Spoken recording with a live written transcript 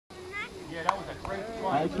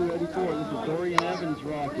I-284, this is Dorian Evans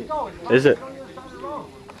rocket. Is it?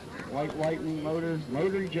 White lightning motor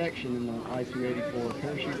ejection in the I-284.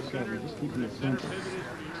 Parachute recovery, just keeping it simple.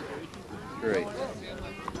 Great.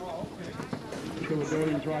 Kill the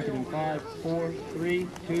Dorian's rocket in 5, 4, 3,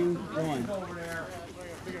 2, 1.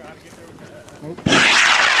 Nope.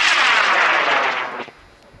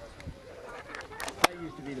 That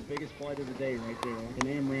used to be the biggest flight of the day right there. Like an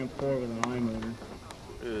AMRAM 4 with an I motor.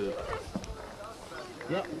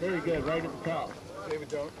 Yep, very good, right at the top. David,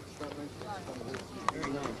 don't.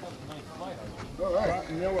 Very nice.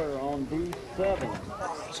 Scott Miller on B7.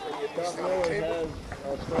 Scott Miller has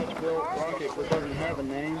a scratch-built rocket that doesn't have a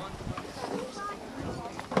name.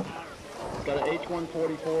 It's got an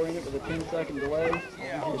H-144 in it with a 10-second delay.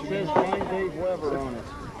 It says find Dave Weber on it.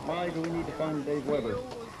 Why do we need to find Dave Weber?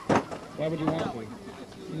 Why would you want to?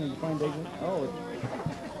 You need to find Dave Weber?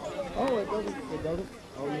 Oh, it doesn't. It doesn't.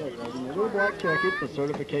 Oh, yeah, it doesn't. A little black check. It's a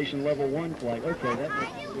certification level 1 flight. Okay, that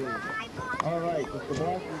makes it serious. All right, it's the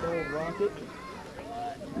black and gold rocket.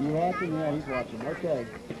 You watching? Yeah, he's watching. Okay,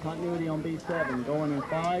 continuity on B7. Going in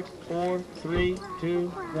 5, 4, 3, 2,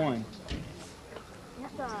 1.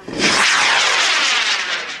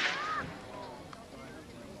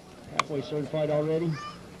 Halfway certified already.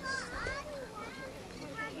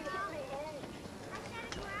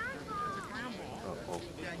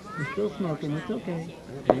 He's still smoking. It's okay.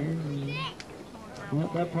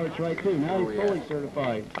 Yep, that part's right too. Now he's fully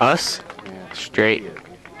certified. Us? Straight.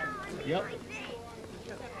 Yep.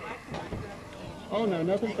 Oh no,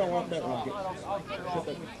 nothing fell off that rocket.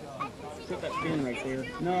 Except that pin right there.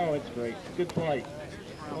 No, it's great. Good flight.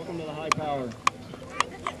 Welcome to the high power.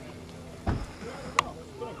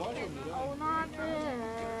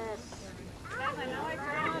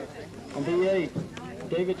 On B8,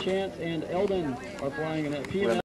 David Chance and Eldon are flying in that PML.